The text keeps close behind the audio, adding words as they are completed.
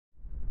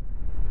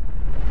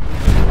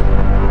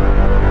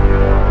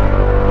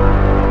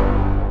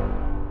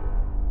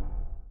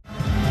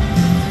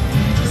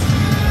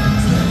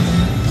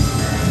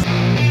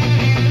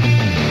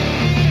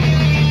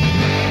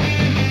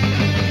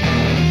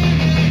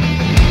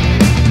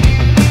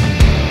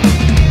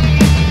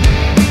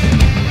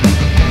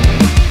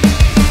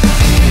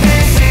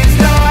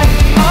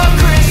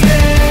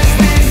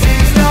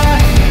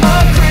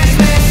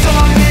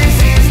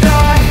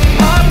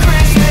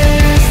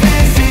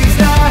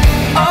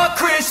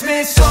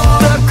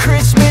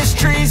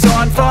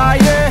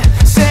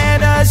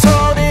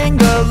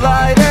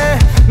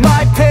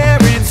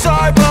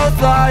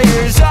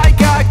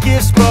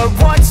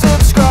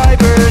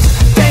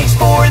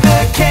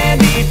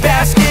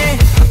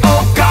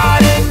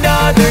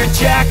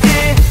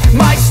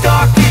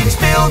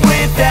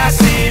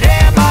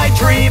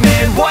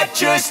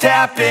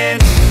happen.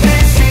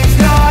 This is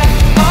not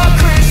a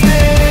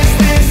Christmas.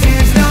 This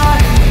is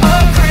not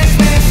a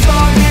Christmas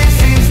song. This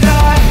is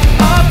not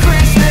a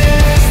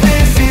Christmas.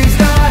 This is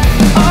not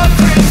a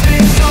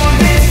Christmas song.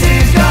 This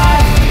is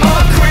not a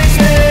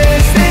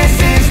Christmas. This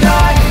is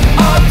not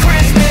a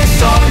Christmas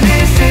song.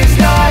 This is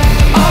not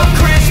a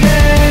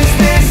Christmas.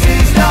 This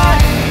is not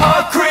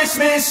a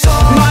Christmas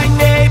song. My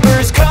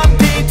neighbors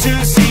compete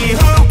to see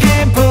who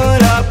can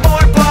put up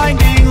more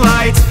blinding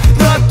lights.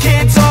 The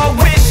kids all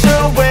wish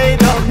away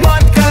the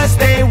month 'cause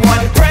they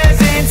want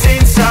presents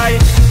in sight.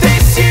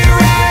 This year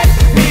had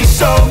me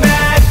so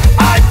mad.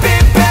 I've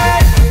been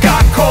bad,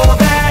 got coal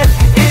that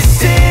is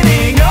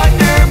sitting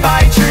under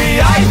my tree.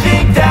 I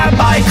think that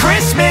my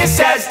Christmas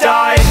has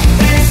died.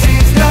 This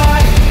is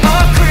not a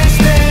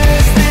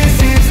Christmas. This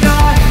is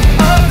not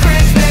a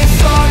Christmas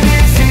song.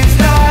 This is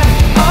not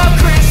a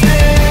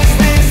Christmas.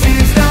 This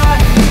is not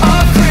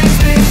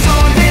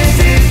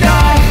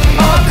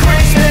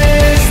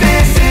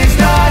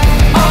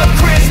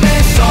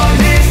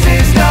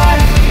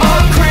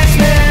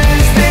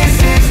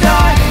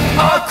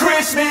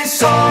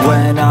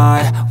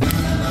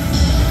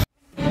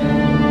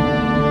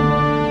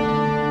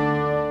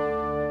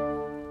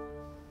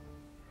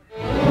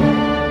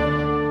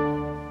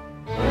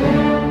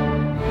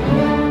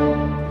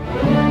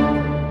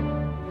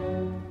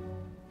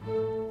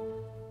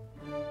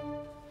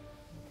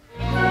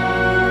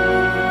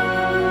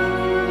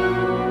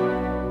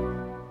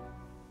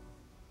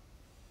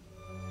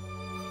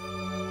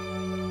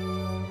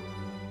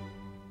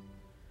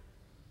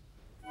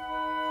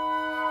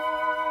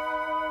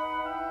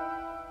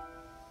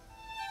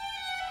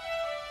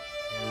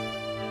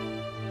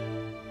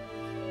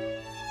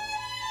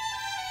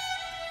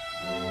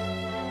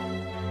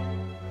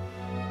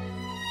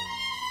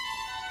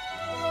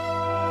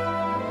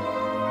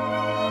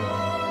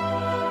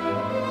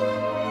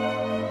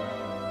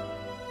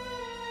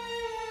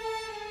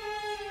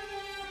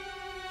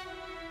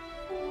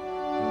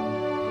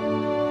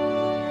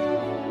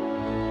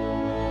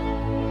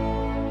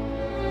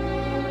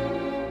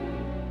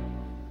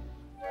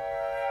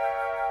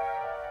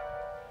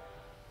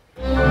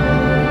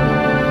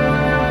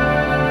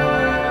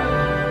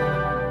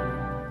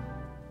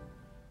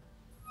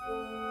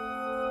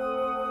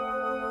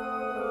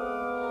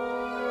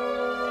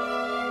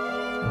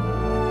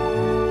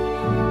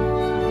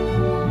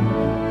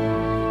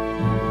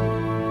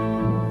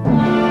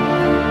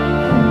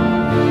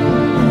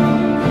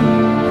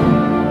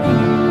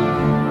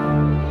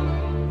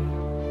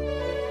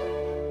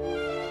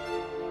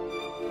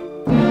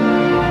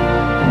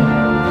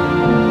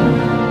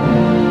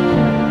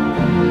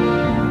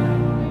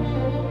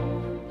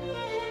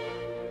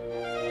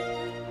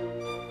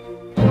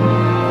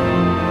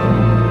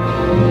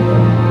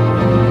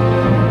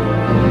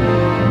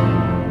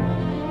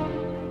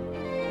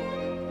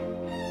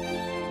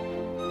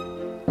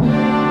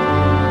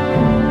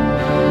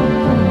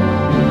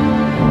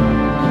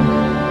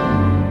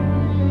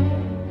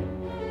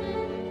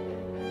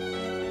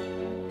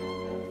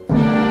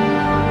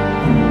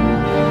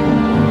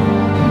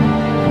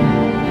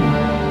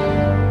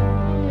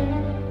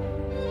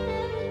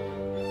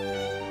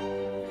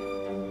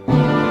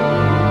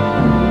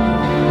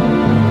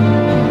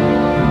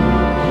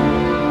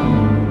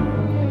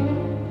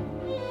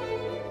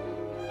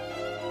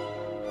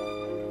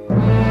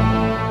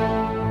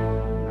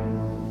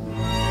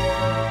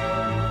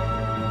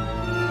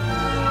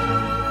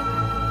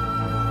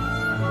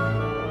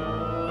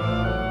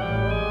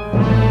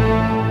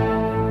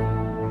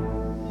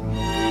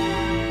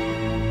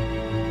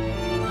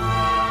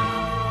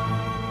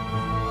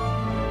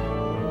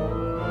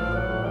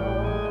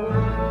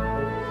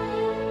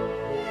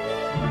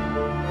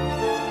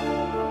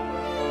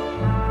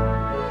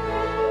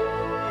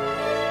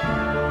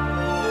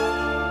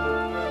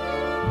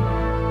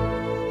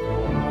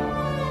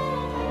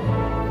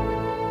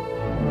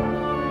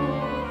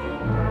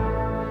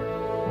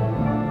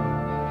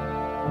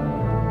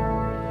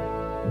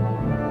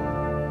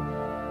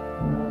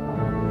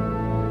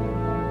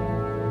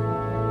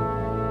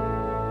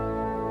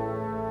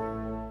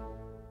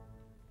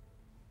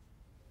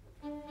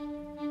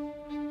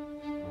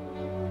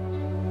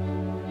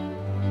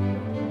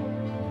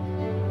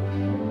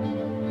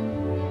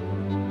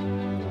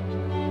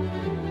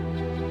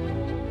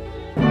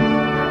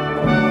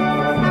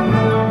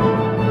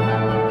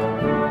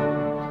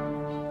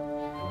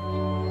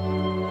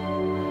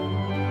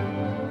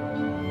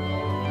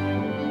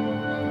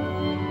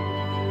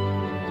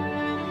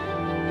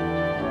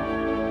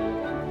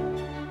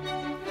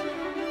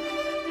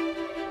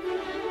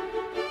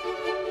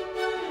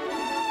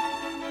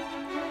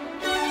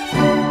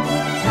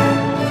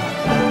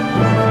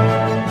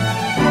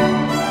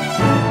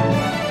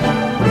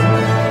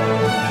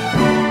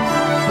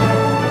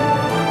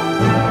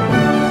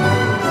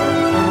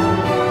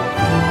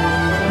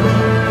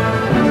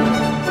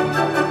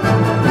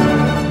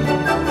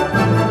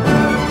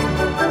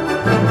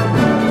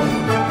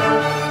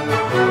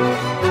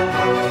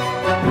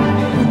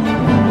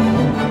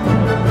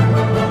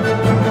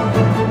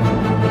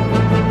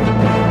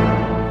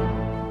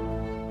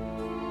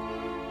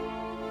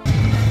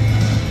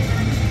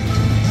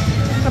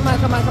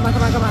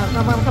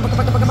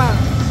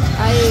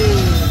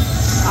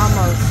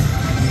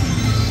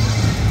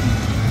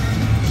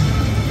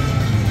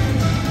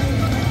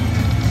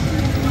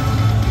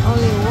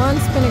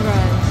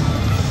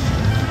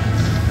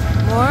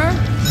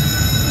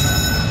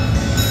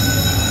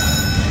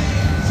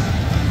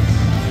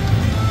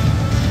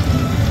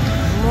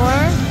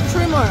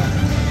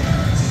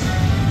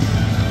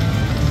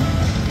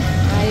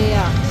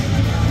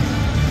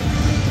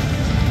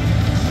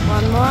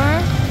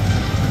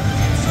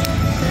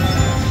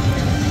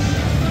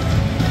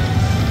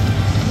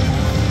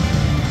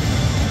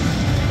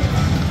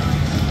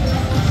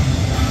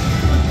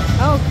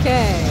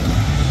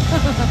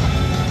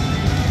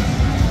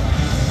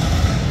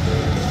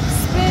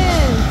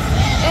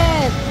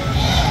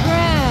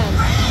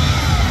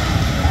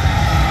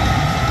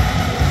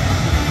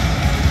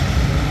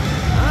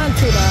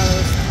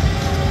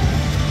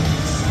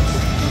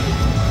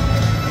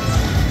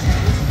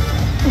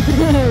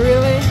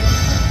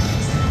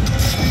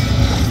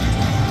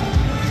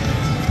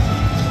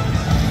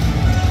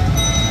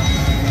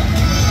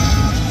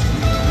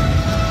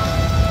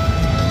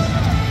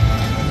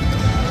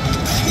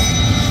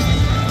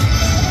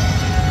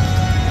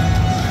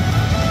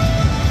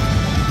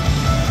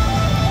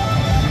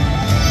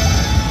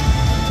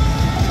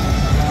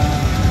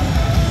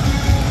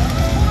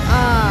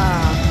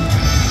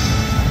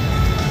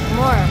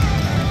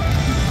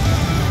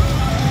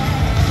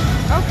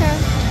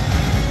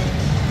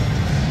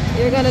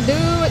gonna do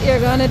what you're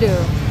gonna do.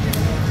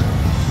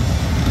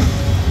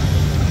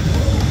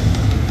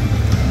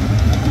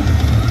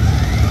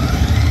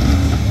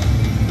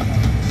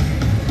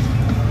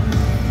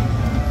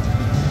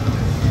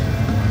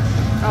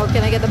 Oh,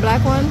 can I get the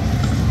black one?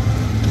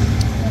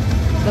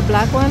 The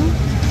black one?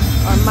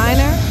 Or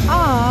minor?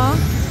 Aww.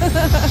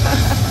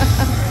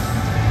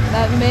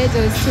 That major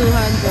is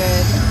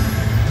 200.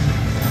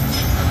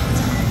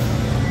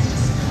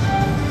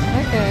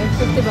 Okay,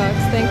 $50.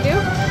 Thank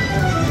you.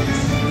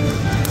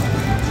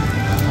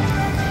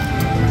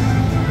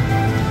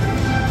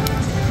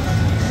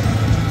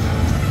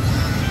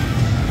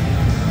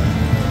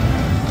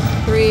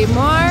 Three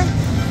more.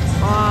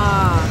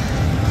 Ah.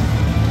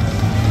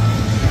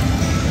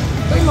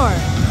 3 more.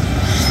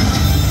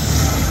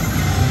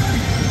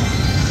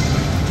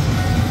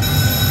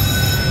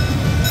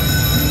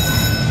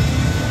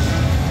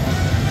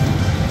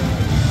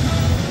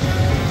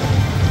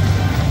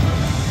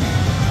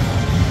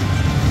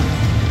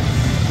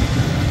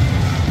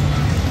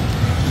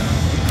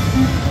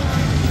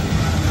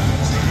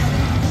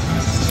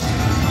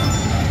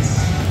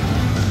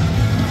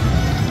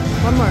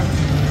 One more.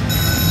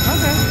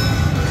 Okay.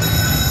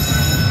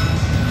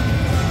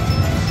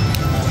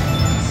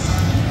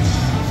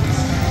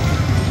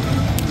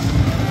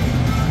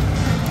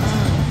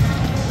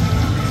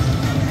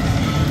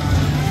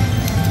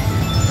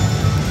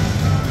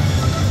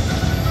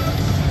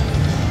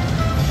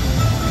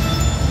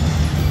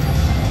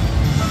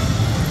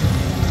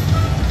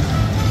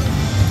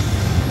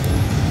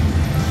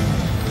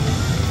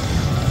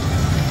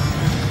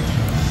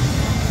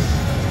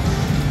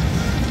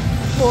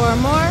 Four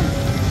more.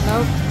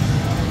 Nope.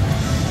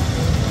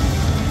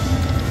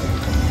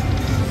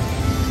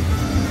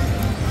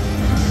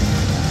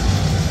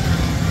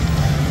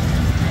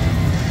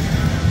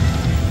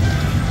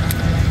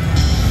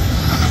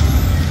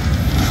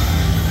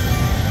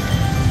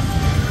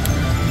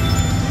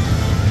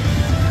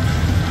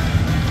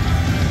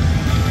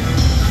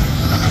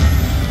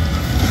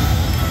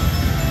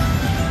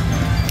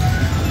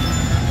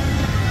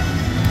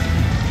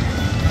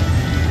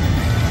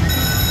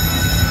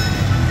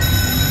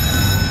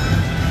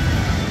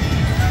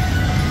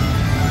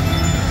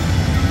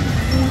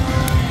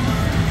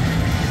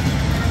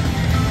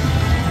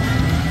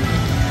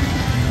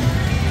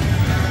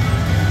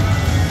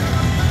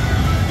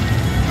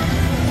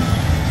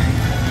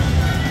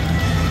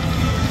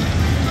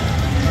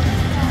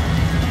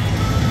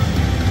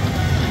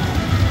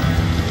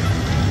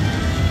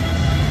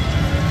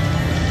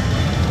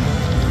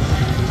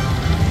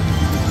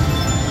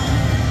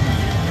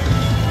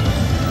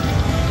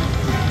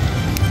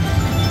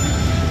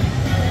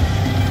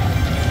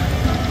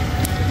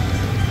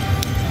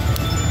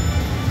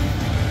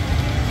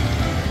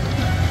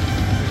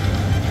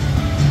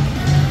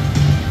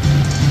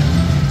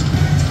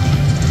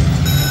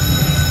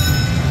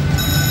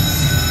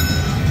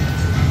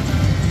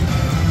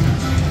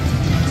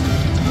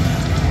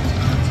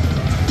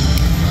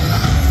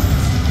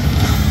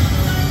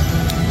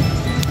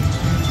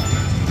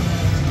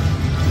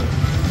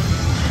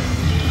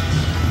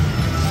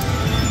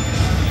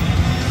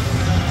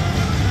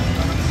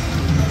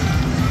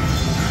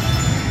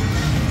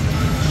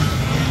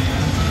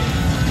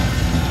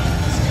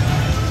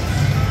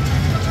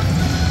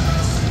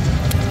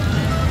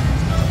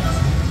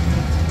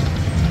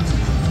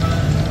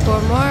 Four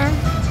more.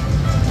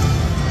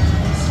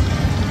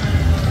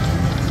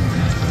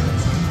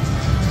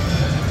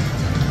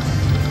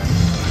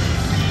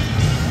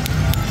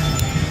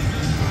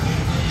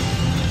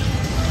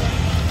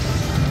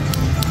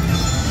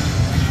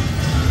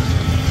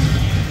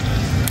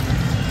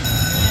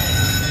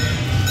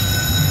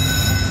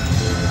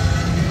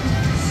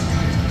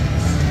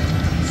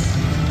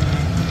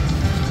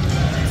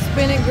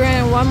 Spin it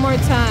grand one more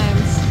time.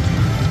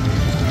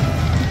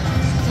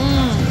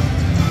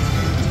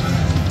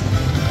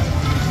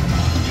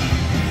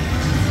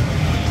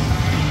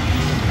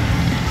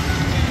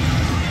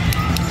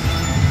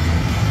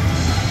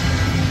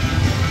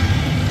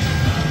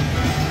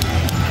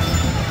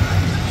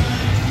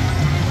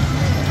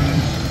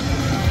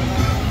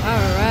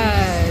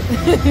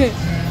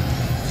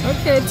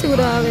 Okay, $2.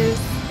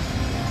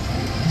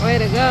 Way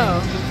to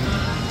go.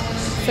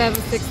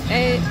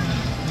 768.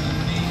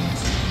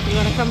 You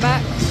wanna come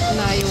back?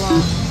 No, you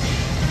won't.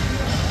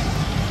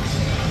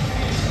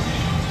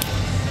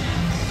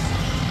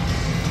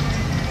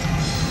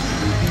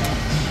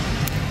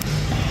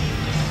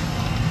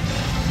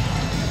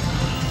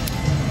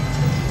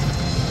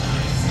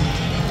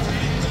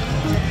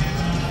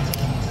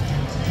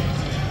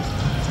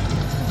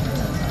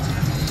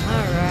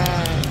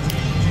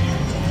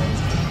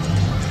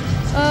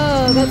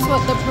 That's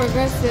what the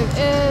progressive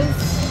is.